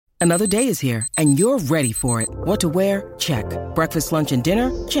Another day is here, and you're ready for it. What to wear? Check. Breakfast, lunch, and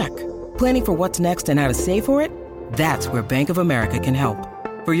dinner? Check. Planning for what's next and how to save for it? That's where Bank of America can help.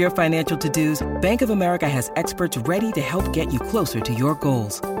 For your financial to-dos, Bank of America has experts ready to help get you closer to your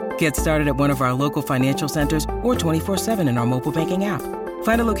goals. Get started at one of our local financial centers or 24/7 in our mobile banking app.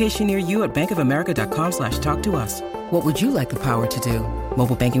 Find a location near you at bankofamerica.com/talktous. What would you like the power to do?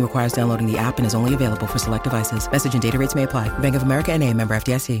 Mobile banking requires downloading the app and is only available for select devices. Message and data rates may apply. Bank of America N.A., member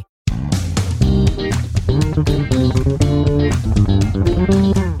FDIC.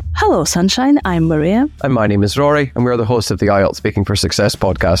 Hello, Sunshine. I'm Maria. And my name is Rory, and we're the hosts of the IELTS Speaking for Success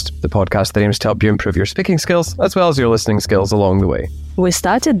podcast, the podcast that aims to help you improve your speaking skills as well as your listening skills along the way. We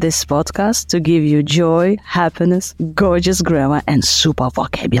started this podcast to give you joy, happiness, gorgeous grammar, and super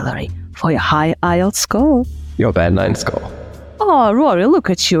vocabulary for your high IELTS score. Your band 9 score. Oh, Rory, look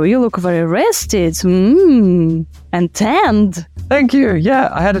at you. You look very rested. And tanned. Thank you. Yeah,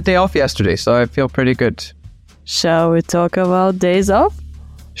 I had a day off yesterday, so I feel pretty good. Shall we talk about days off?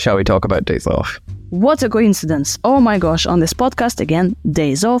 Shall we talk about days off? What a coincidence. Oh my gosh, on this podcast again,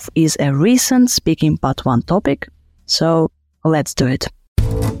 days off is a recent Speaking Part 1 topic. So let's do it.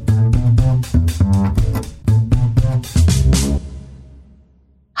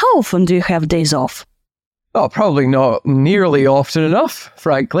 How often do you have days off? Oh, probably not nearly often enough,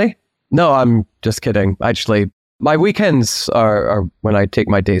 frankly. No, I'm just kidding. Actually, my weekends are when I take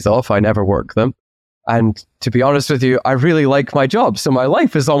my days off. I never work them. And to be honest with you, I really like my job. So my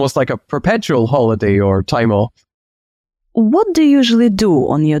life is almost like a perpetual holiday or time off. What do you usually do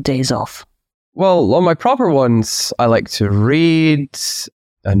on your days off? Well, on my proper ones, I like to read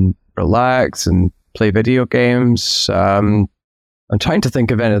and relax and play video games. I'm trying to think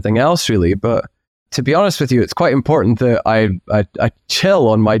of anything else really, but to be honest with you, it's quite important that I chill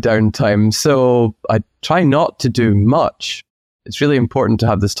on my downtime. So I try not to do much. It's really important to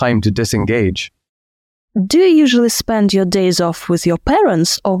have this time to disengage. Do you usually spend your days off with your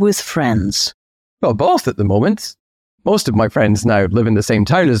parents or with friends? Well, both at the moment. Most of my friends now live in the same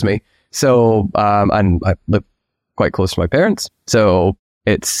town as me. So, and I live quite close to my parents. So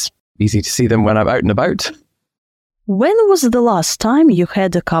it's easy to see them when I'm out and about. When was the last time you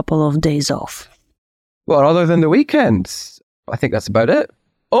had a couple of days off? Well, other than the weekends, I think that's about it.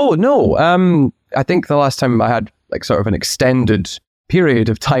 Oh, no. I think the last time I had like sort of an extended period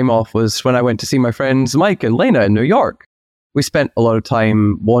of time off was when I went to see my friends Mike and Lena in New York. We spent a lot of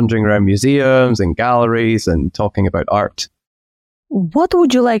time wandering around museums and galleries and talking about art. What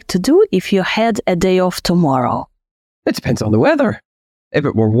would you like to do if you had a day off tomorrow? It depends on the weather. If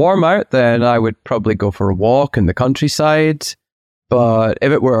it were warm out, then I would probably go for a walk in the countryside. But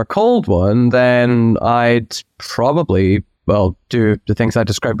if it were a cold one, then I'd probably, do the things I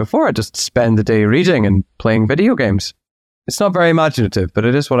described before. I'd just spend the day reading and playing video games. It's not very imaginative, but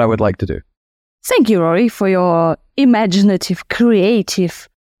it is what I would like to do. Thank you, Rory, for your imaginative, creative,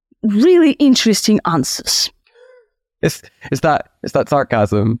 really interesting answers. Is that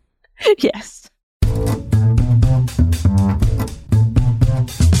sarcasm? Yes.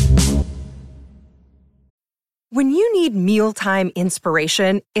 When you need mealtime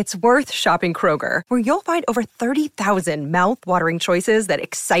inspiration, it's worth shopping Kroger, where you'll find over 30,000 mouth-watering choices that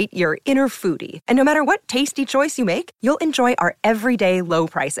excite your inner foodie. And no matter what tasty choice you make, you'll enjoy our everyday low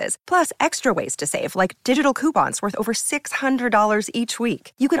prices, plus extra ways to save, like digital coupons worth over $600 each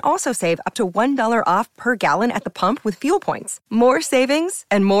week. You can also save up to $1 off per gallon at the pump with fuel points. More savings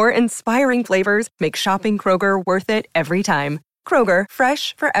and more inspiring flavors make shopping Kroger worth it every time. Kroger,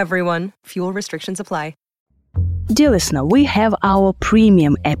 fresh for everyone. Fuel restrictions apply. Dear listener, we have our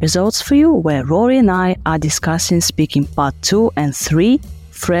premium episodes for you where Rory and I are discussing Speaking Part 2 and 3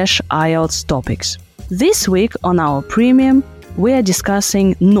 fresh IELTS topics. This week on our premium, we are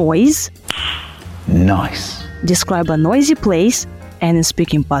discussing noise. Nice. Describe a noisy place. And in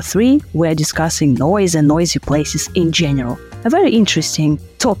Speaking Part 3, we are discussing noise and noisy places in general. A very interesting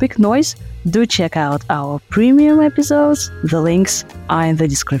topic, noise. Do check out our premium episodes. The links are in the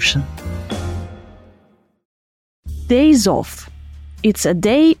description. Days off. It's a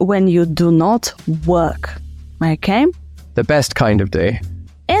day when you do not work. Okay? The best kind of day.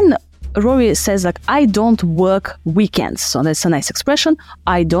 And Rory says I don't work weekends. So that's a nice expression.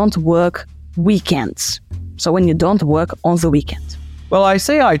 I don't work weekends. So when you don't work on the weekend. Well, I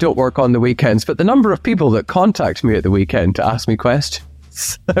say I don't work on the weekends, but the number of people that contact me at the weekend to ask me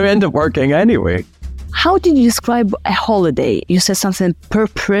questions, I end up working anyway. How did you describe a holiday? You said something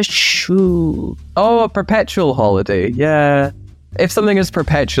perpetual. Oh, a perpetual holiday, yeah. If something is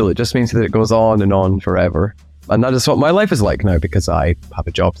perpetual, it just means that it goes on and on forever. And that is what my life is like now, because I have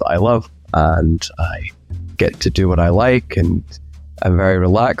a job that I love and I get to do what I like and I'm very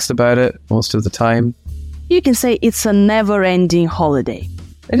relaxed about it most of the time. You can say it's a never-ending holiday.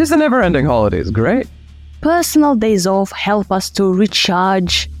 It is a never-ending holiday. It's great. Personal days off help us to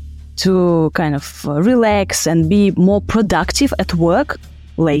recharge, to kind of relax and be more productive at work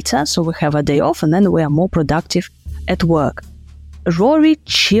later. So we have a day off and then we are more productive at work. Rory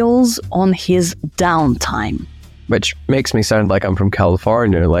chills on his downtime. Which makes me sound like I'm from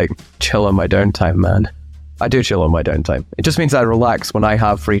California, like chill on my downtime, man. I do chill on my downtime. It just means I relax when I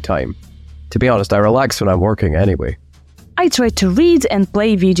have free time. To be honest, I relax when I'm working anyway. I try to read and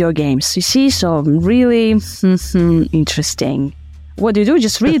play video games, you see, so really interesting. What do?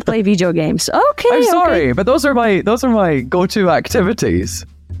 Just read, play video games. Okay, I'm sorry, okay. but those are my go-to activities.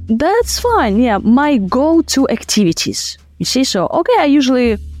 That's fine, yeah, my go-to activities. You see, so,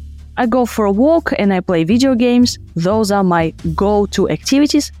 okay, I go for a walk and I play video games. Those are my go-to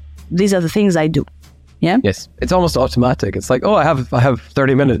activities. These are the things I do. Yeah? Yes, it's almost automatic. It's like, oh, I have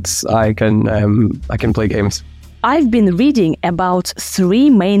 30 minutes. I can play games. I've been reading about 3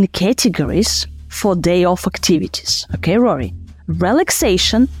 main categories for day off activities. Okay, Rory?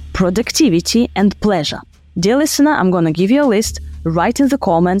 Relaxation, productivity, and pleasure. Dear listener, I'm going to give you a list. Write in the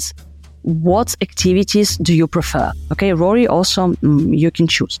comments what activities do you prefer. Okay, Rory, also you can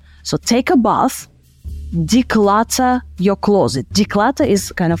choose. So take a bath, declutter your closet. Declutter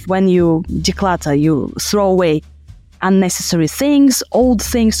is kind of when you declutter, you throw away unnecessary things, old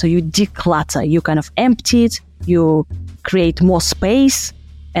things, so you declutter. You kind of empty it, you create more space,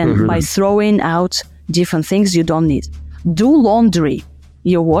 and by throwing out different things you don't need. Do laundry.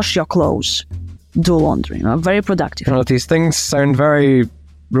 You wash your clothes. Do laundry. Very productive. These things sound very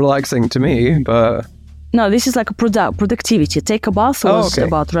relaxing to me, but... No, this is like a productivity. Take a bath was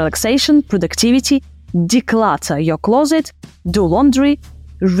about relaxation, productivity, declutter your closet, do laundry,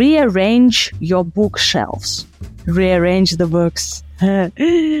 rearrange your bookshelves. Rearrange the books.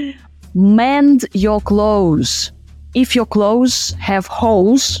 Mend your clothes. If your clothes have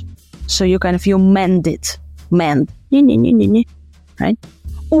holes, so you mend it. Mend. Right?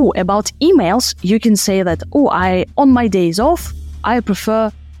 Oh, about emails, you can say that, on my days off, I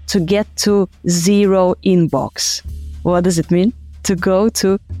prefer to get to 0 inbox. What does it mean? To go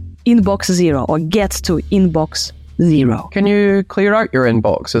to inbox 0 or get to inbox 0. Can you clear out your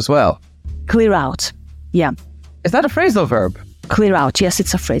inbox as well? Clear out. Yeah. Is that a phrasal verb? Clear out. Yes,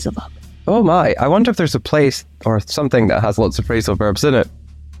 it's a phrasal verb. Oh my. I wonder if there's a place or something that has lots of phrasal verbs in it.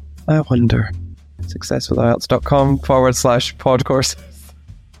 I wonder. successwithielts.com/podcourse.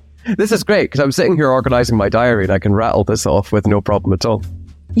 This is great because I'm sitting here organizing my diary and I can rattle this off with no problem at all.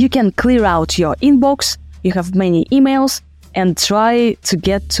 You can clear out your inbox. You have many emails and try to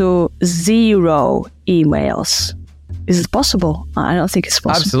get to 0 emails. Is it possible? I don't think it's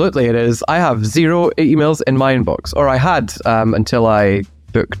possible. Absolutely it is. I have 0 emails in my inbox, or I had until I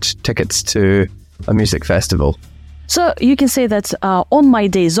booked tickets to a music festival. So you can say that on my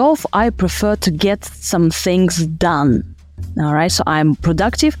days off, I prefer to get some things done. All right, so I'm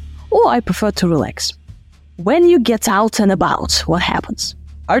productive, or I prefer to relax. When you get out and about, what happens?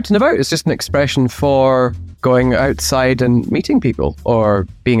 Out and about is just an expression for going outside and meeting people, or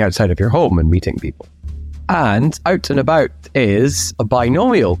being outside of your home and meeting people. And out and about is a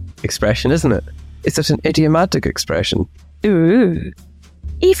binomial expression, isn't it? It's just an idiomatic expression. Ooh.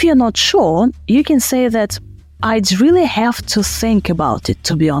 If you're not sure, you can say that I'd really have to think about it,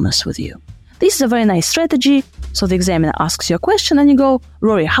 to be honest with you. This is a very nice strategy. So the examiner asks you a question and you go,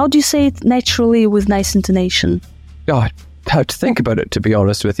 Rory, how do you say it naturally with nice intonation? Oh, I'd have to think about it, to be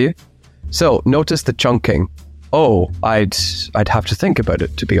honest with you. So notice the chunking. Oh, I'd have to think about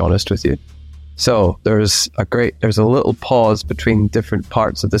it, to be honest with you. So there's a little pause between different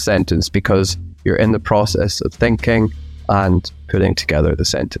parts of the sentence because you're in the process of thinking and putting together the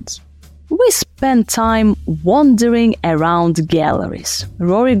sentence. We spend time wandering around galleries.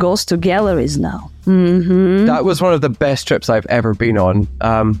 Rory goes to galleries now. That was one of the best trips I've ever been on.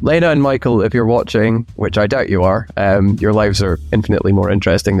 Lena and Michael, if you're watching, which I doubt you are, your lives are infinitely more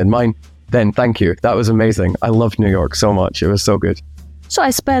interesting than mine, then thank you. That was amazing. I loved New York so much. It was so good. So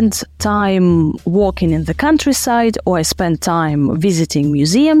I spent time walking in the countryside, or I spent time visiting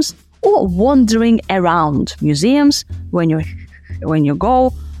museums, or wandering around museums. When you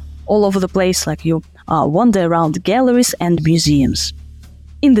go all over the place, like you wander around galleries and museums.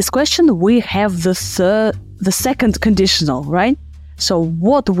 In this question, we have the second conditional, right? So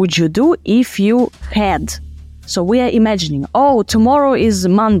what would you do if you had? So we are imagining, tomorrow is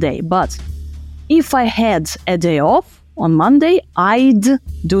Monday, but if I had a day off on Monday, I'd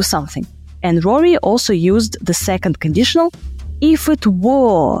do something. And Rory also used the second conditional, if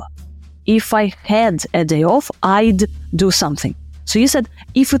I had a day off, I'd do something. So you said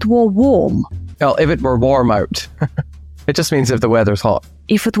if it were warm. Well, if it were warm out. It just means if the weather's hot.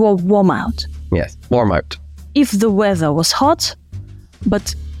 If it were warm out. Yes, warm out. If the weather was hot,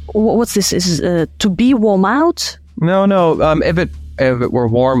 but what's this? Is to be warm out? No. If it were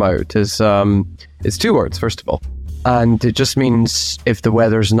warm out is it's two words, first of all. And it just means if the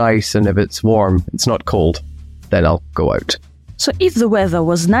weather's nice and if it's warm, it's not cold, then I'll go out. So if the weather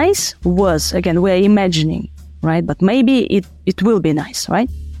was nice, again, we're imagining, right? But maybe it will be nice, right?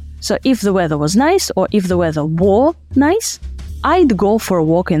 So if the weather was nice, or if the weather were nice, I'd go for a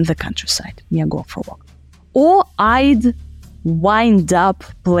walk in the countryside. Yeah, go for a walk. Or I'd wind up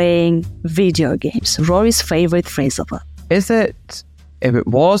playing video games. Rory's favorite phrasal verb. Is it if it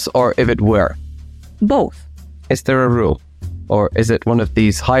was or if it were? Both. Is there a rule? Or is it one of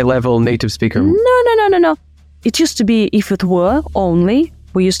these high-level native speaker? No. It used to be if it were only.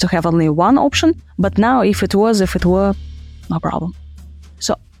 We used to have only one option. But now if it was, if it were, no problem.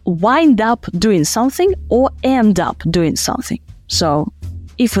 So wind up doing something or end up doing something. So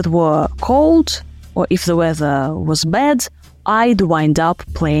if it were cold or if the weather was bad, I'd wind up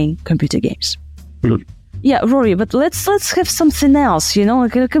playing computer games. Yeah, Rory, but let's have something else,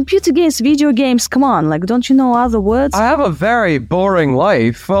 like computer games, video games, come on, like don't you know other words? I have a very boring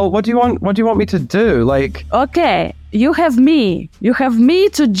life. Well, what do you want me to do? Like, okay, you have me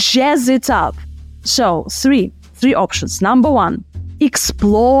to jazz it up. So, three options. Number one,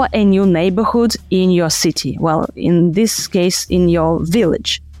 explore a new neighborhood in your city. Well, in this case, in your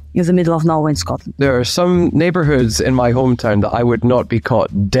village, in the middle of nowhere in Scotland. There are some neighborhoods in my hometown that I would not be caught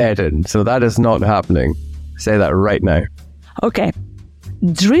dead in, so that is not happening. Say that right now. Okay.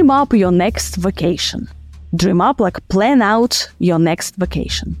 Dream up your next vacation. Dream up, like plan out your next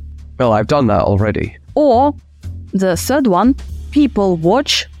vacation. Well, I've done that already. Or the third one, people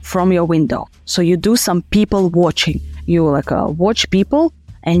watch from your window. So you do some people watching. You watch people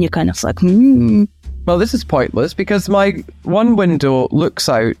and you kind of like, Well, this is pointless because my one window looks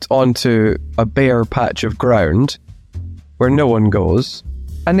out onto a bare patch of ground where no one goes.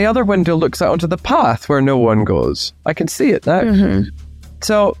 And the other window looks out onto the path where no one goes. I can see it now. Mm-hmm.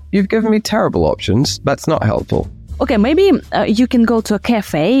 So you've given me terrible options. That's not helpful. Okay, maybe you can go to a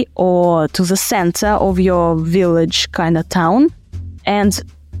cafe or to the center of your village kind of town and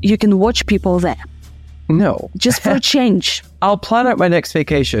you can watch people there. No. Just for a change. I'll plan out my next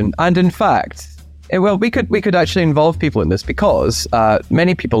vacation. And in fact, we could actually involve people in this because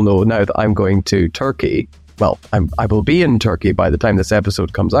many people know now that I'm going to Turkey. Well, I will be in Turkey by the time this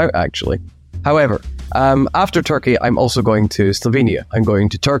episode comes out, actually. However, after Turkey, I'm also going to Slovenia. I'm going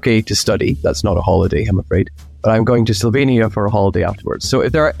to Turkey to study. That's not a holiday, I'm afraid. But I'm going to Slovenia for a holiday afterwards. So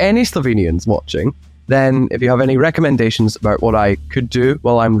if there are any Slovenians watching, then if you have any recommendations about what I could do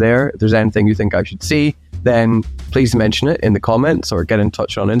while I'm there, if there's anything you think I should see, then please mention it in the comments or get in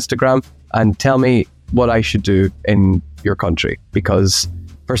touch on Instagram and tell me what I should do in your country. Because,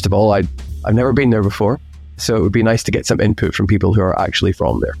 first of all, I've never been there before. So it would be nice to get some input from people who are actually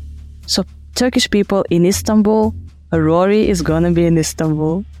from there. So Turkish people in Istanbul, Rory is going to be in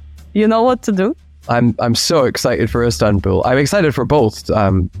Istanbul. You know what to do? I'm so excited for Istanbul. I'm excited for both,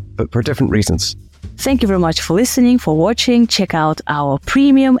 but for different reasons. Thank you very much for listening, for watching. Check out our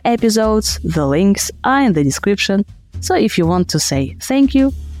premium episodes. The links are in the description. So if you want to say thank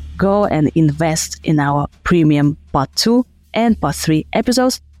you, go and invest in our premium part 2 and part 3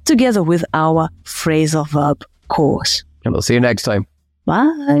 episodes together with our phrasal verb course. And we'll see you next time.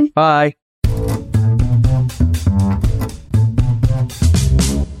 Bye. Bye.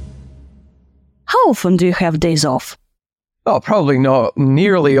 How often do you have days off? Oh, probably not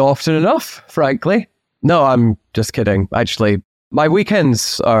nearly often enough, frankly. No, I'm just kidding. Actually, my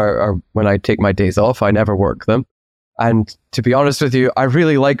weekends are when I take my days off. I never work them. And to be honest with you, I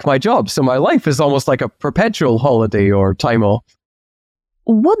really like my job. So my life is almost like a perpetual holiday or time off.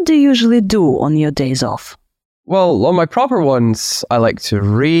 What do you usually do on your days off? Well, on my proper ones, I like to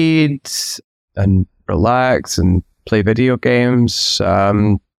read and relax and play video games.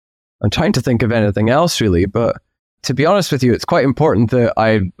 I'm trying to think of anything else, really. But to be honest with you, it's quite important that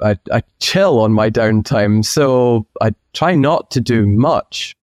I chill on my downtime. So I try not to do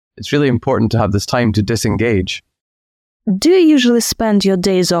much. It's really important to have this time to disengage. Do you usually spend your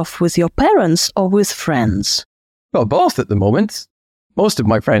days off with your parents or with friends? Well, both at the moment. Most of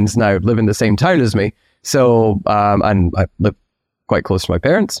my friends now live in the same town as me. So, and I live quite close to my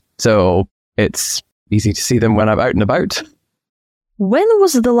parents. So it's easy to see them when I'm out and about. When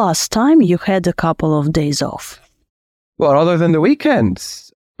was the last time you had a couple of days off? Well, other than the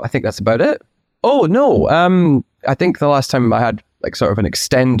weekends, I think that's about it. Oh, no. I think the last time I had like sort of an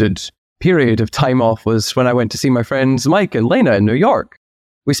extended period of time off was when I went to see my friends Mike and Lena in New York.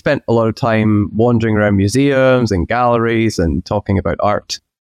 We spent a lot of time wandering around museums and galleries and talking about art.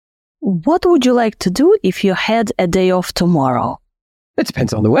 What would you like to do if you had a day off tomorrow? It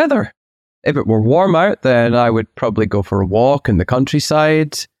depends on the weather. If it were warm out, then I would probably go for a walk in the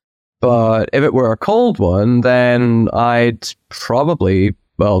countryside. But if it were a cold one, then I'd probably,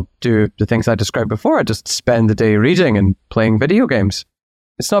 do the things I described before. I'd just spend the day reading and playing video games.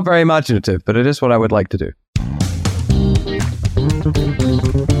 It's not very imaginative, but it is what I would like to do.